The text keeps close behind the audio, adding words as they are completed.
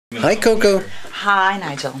Hi, Coco. Hi,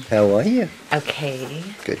 Nigel. How are you? Okay.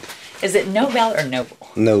 Good. Is it Nobel or Noble?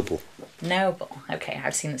 Noble. Noble. Okay,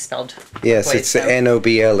 I've seen it spelled. Yes, both ways, it's so.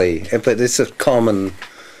 N-O-B-L-E, but it's a common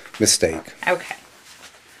mistake. Okay.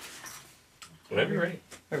 Whenever you're ready.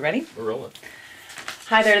 We're ready? We're rolling.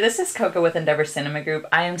 Hi there, this is Coco with Endeavor Cinema Group.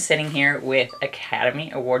 I am sitting here with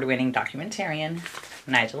Academy Award-winning documentarian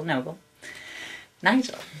Nigel Noble.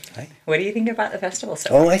 Nigel, Hi. What do you think about the festival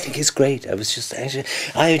so far? Oh, I think it's great. I was just actually,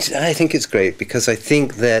 I think it's great because I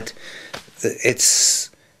think that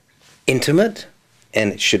it's intimate,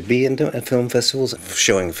 and it should be intimate at film festivals.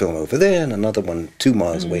 Showing a film over there and another one 2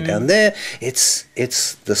 miles away down there. It's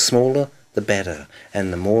the smaller, the better,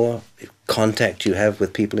 and the more contact you have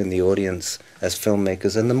with people in the audience as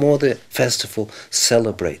filmmakers, and the more the festival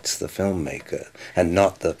celebrates the filmmaker and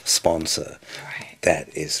not the sponsor. Right.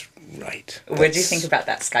 That is right. What did you think about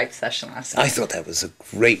that Skype session last night? I thought that was a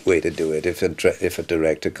great way to do it. If a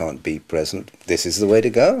director can't be present, this is the way to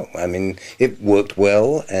go. I mean, it worked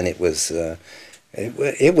well, and it was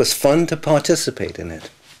fun to participate in it.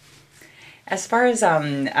 As far as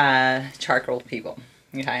charcoal people,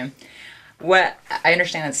 okay, what I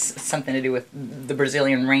understand it's something to do with the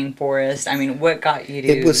Brazilian rainforest. I mean, what got you to?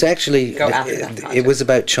 It was actually go after that project? It was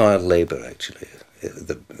about child labor. Actually, at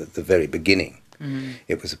the very beginning,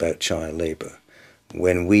 it was about child labor.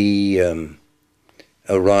 When we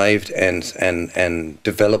arrived and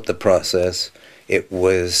developed the process, it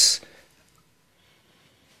was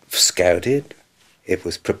scouted, it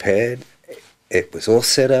was prepared, it was all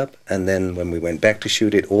set up, and then when we went back to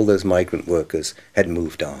shoot it, all those migrant workers had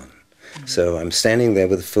moved on. So I'm standing there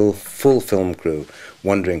with a full film crew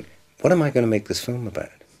wondering, what am I going to make this film about?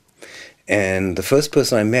 And the first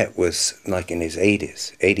person I met was like in his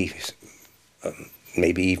 80s,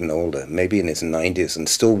 maybe even older, maybe in his 90s, and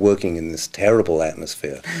still working in this terrible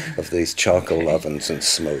atmosphere of these charcoal ovens and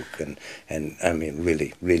smoke, and I mean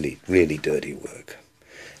really, really, really dirty work.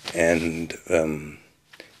 And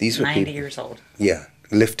these were 90 people, years old. yeah,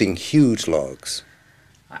 lifting huge logs.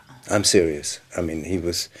 Wow. I'm serious. I mean, he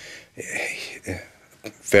was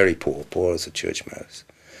very poor as a church mouse.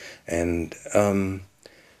 And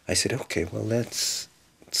I said, okay, well, let's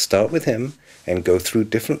start with him and go through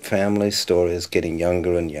different family stories, getting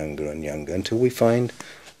younger and younger and younger, until we find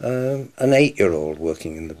an 8-year-old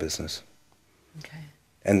working in the business. Okay.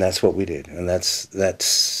 And that's what we did, and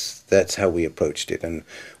that's how we approached it. And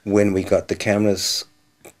when we got the cameras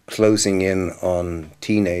closing in on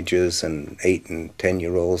teenagers and 8- and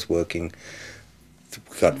 10-year-olds working, it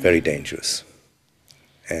got very dangerous.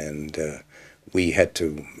 And we had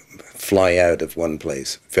to fly out of one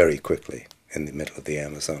place very quickly in the middle of the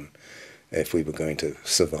Amazon if we were going to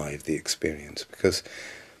survive the experience, because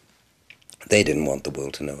they didn't want the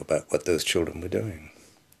world to know about what those children were doing.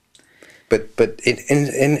 But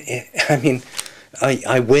I mean,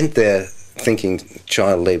 I went there thinking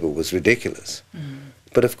child labor was ridiculous.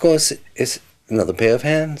 But of course, it's another pair of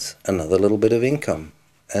hands, another little bit of income.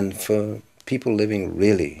 And for people living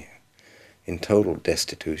really in total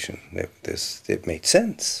destitution, it made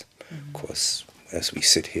sense. Of course, as we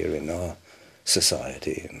sit here in our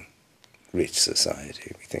society, and rich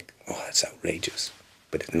society, we think, oh, that's outrageous.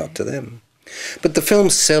 But it's not to them. But the film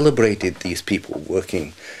celebrated these people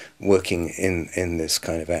working in this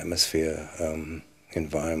kind of atmosphere,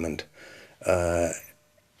 environment.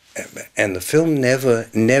 And the film never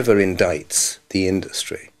indicts the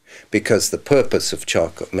industry, because the purpose of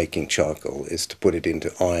making charcoal is to put it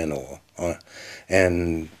into iron ore,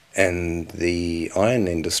 and the iron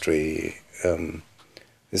industry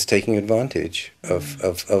is taking advantage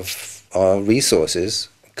of our resources,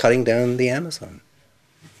 cutting down the Amazon.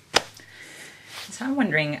 So I'm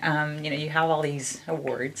wondering, you have all these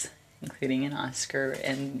awards, including an Oscar,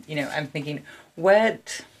 and I'm thinking,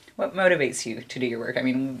 what motivates you to do your work? I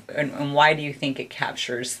mean, and why do you think it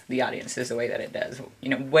captures the audiences the way that it does?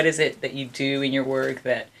 What is it that you do in your work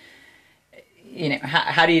that,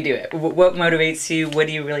 how do you do it? What motivates you? What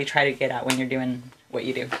do you really try to get at when you're doing what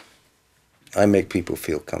you do? I make people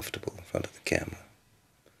feel comfortable in front of the camera.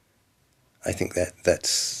 I think I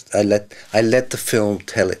let the film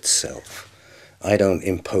tell itself. I don't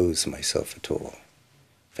impose myself at all.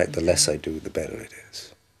 In fact, the less I do, the better it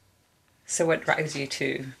is. So what drives you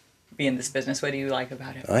to be in this business? What do you like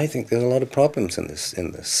about it? I think there's a lot of problems in this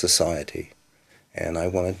society, and I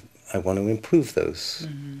want to improve those.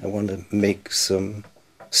 I want to make some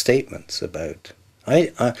statements about.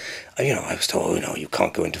 I was told, you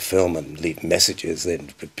can't go into film and leave messages. Then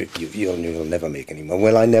you'll never make any money.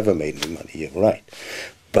 Well, I never made any money. You're right,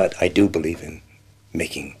 but I do believe in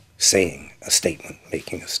saying a statement,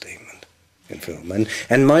 making a statement. in film.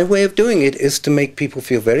 And my way of doing it is to make people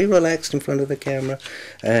feel very relaxed in front of the camera,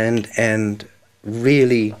 and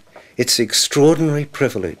really, it's an extraordinary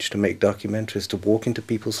privilege to make documentaries, to walk into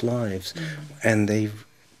people's lives, and they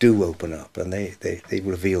do open up, and they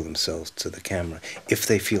reveal themselves to the camera if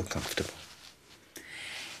they feel comfortable.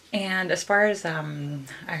 And as far as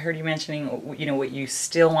I heard you mentioning, you know, what you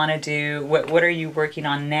still want to do, what are you working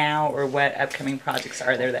on now, or what upcoming projects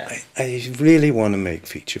are there that? I really want to make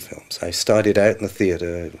feature films. I started out in the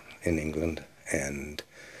theatre in England, and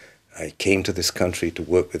I came to this country to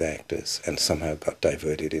work with actors, and somehow got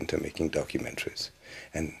diverted into making documentaries.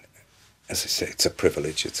 And as I say, it's a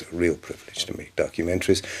privilege. It's a real privilege to make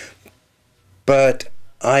documentaries. But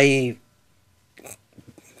I've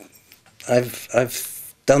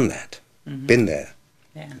done that, been there,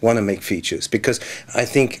 want to make features, because I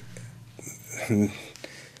think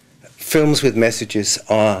films with messages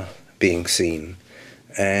are being seen,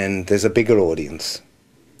 and there's a bigger audience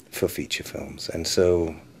for feature films, and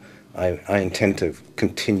so I intend to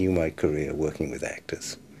continue my career working with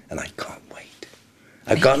actors, and I can't wait.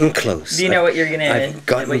 I've gotten close. Do you know what you're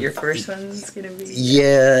what your first one's gonna be?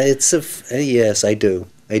 Yeah, yes, I do.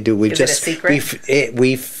 Is it a secret?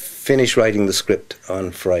 We finished writing the script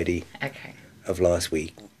on Friday of last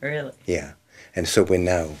week. Really? Yeah, and so we're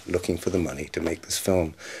now looking for the money to make this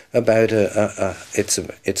film about it's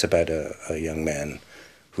about a young man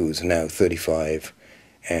who's now 35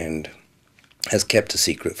 and has kept a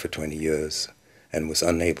secret for 20 years and was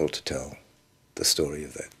unable to tell the story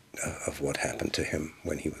of what happened to him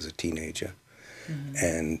when he was a teenager,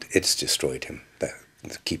 and it's destroyed him.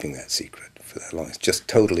 Keeping that secret for that long, it's just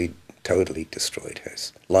totally destroyed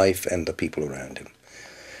his life and the people around him.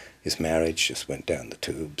 His marriage just went down the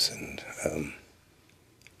tubes, and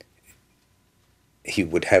he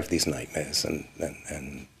would have these nightmares,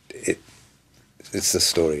 and it's the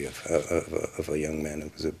story of a young man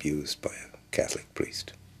who was abused by a Catholic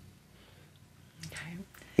priest. Okay.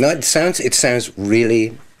 No, it sounds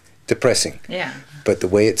really depressing. Yeah. But the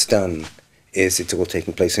way it's done is it's all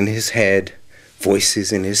taking place in his head,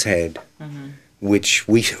 voices in his head,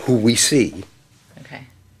 who we see. Okay.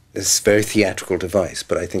 It's a very theatrical device,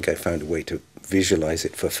 but I think I found a way to visualize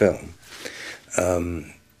it for film.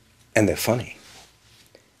 And they're funny.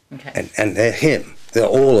 Okay. And they're him.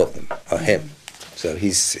 All of them are him. So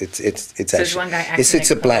it's actually one guy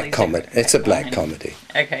it's a black comedy. It's a black comedy.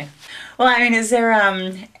 Okay. Well, I mean, is there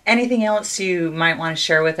anything else you might want to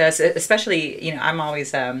share with us? Especially, you know, I'm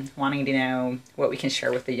always wanting to know what we can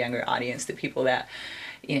share with the younger audience, the people that,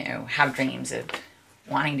 you know, have dreams of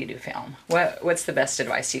wanting to do film. What's the best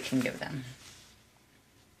advice you can give them?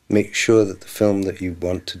 Make sure that the film that you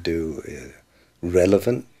want to do is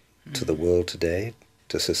relevant to the world today,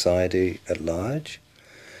 to society at large.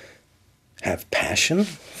 Have passion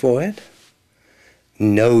for it.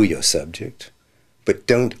 Know your subject, but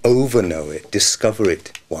don't over-know it. Discover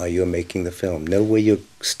it while you're making the film. Know where you're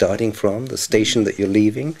starting from, the station that you're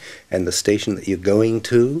leaving, and the station that you're going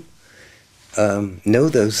to. Know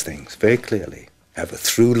those things very clearly. Have a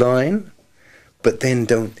through line, but then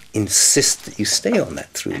don't insist that you stay on that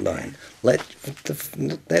through line. Let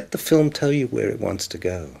the film tell you where it wants to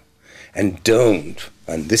go. And don't,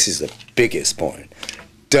 and this is the biggest point,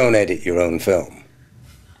 don't edit your own film.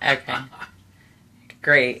 Okay.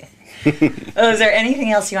 Great. Is there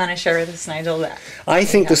anything else you want to share with us, Nigel? I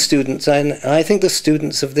think the students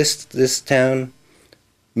of this town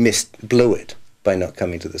blew it by not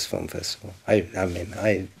coming to this film festival.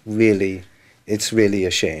 It's really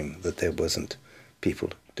a shame that there wasn't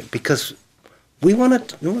people, because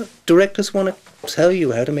directors want to tell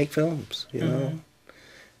you how to make films, you know,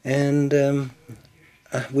 and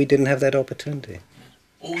we didn't have that opportunity.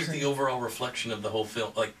 What was the overall reflection of the whole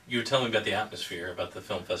film? Like, you were telling me about the atmosphere, about the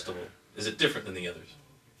film festival. Is it different than the others?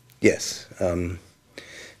 Yes.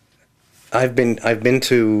 I've been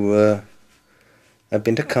to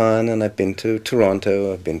Cannes, and I've been to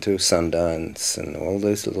Toronto, I've been to Sundance, and all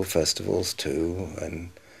those little festivals too.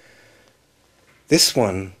 And this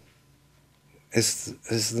one is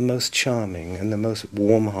the most charming and the most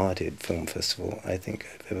warm-hearted film festival I think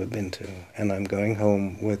I've ever been to. And I'm going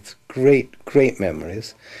home with great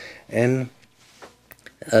memories, and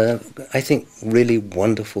I think really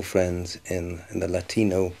wonderful friends in the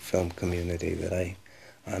Latino film community that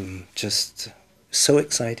I'm just so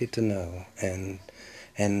excited to know and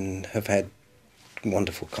have had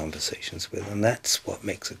wonderful conversations with. And that's what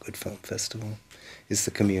makes a good film festival, is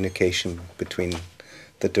the communication between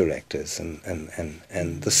the directors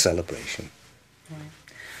and the celebration. Right.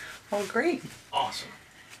 Well, great. Awesome.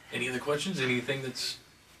 Any other questions? Anything that's...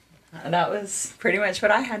 That was pretty much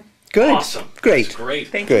what I had. Good. Awesome. Great. That's great.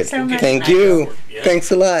 Thank Good. you so much. Thank Nigel. you. Yeah.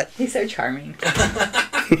 Thanks a lot. He's so charming.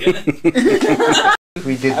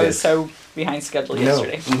 We did I was this. so behind schedule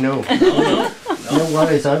yesterday. No. Oh, no. No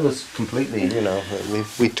worries. I was completely,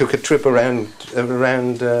 we took a trip around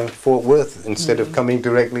Fort Worth instead of coming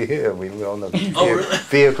directly here. We were on a Oh, really?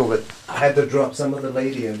 vehicle that had to drop some of the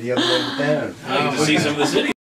lady and the other one down. I get to see some of the city.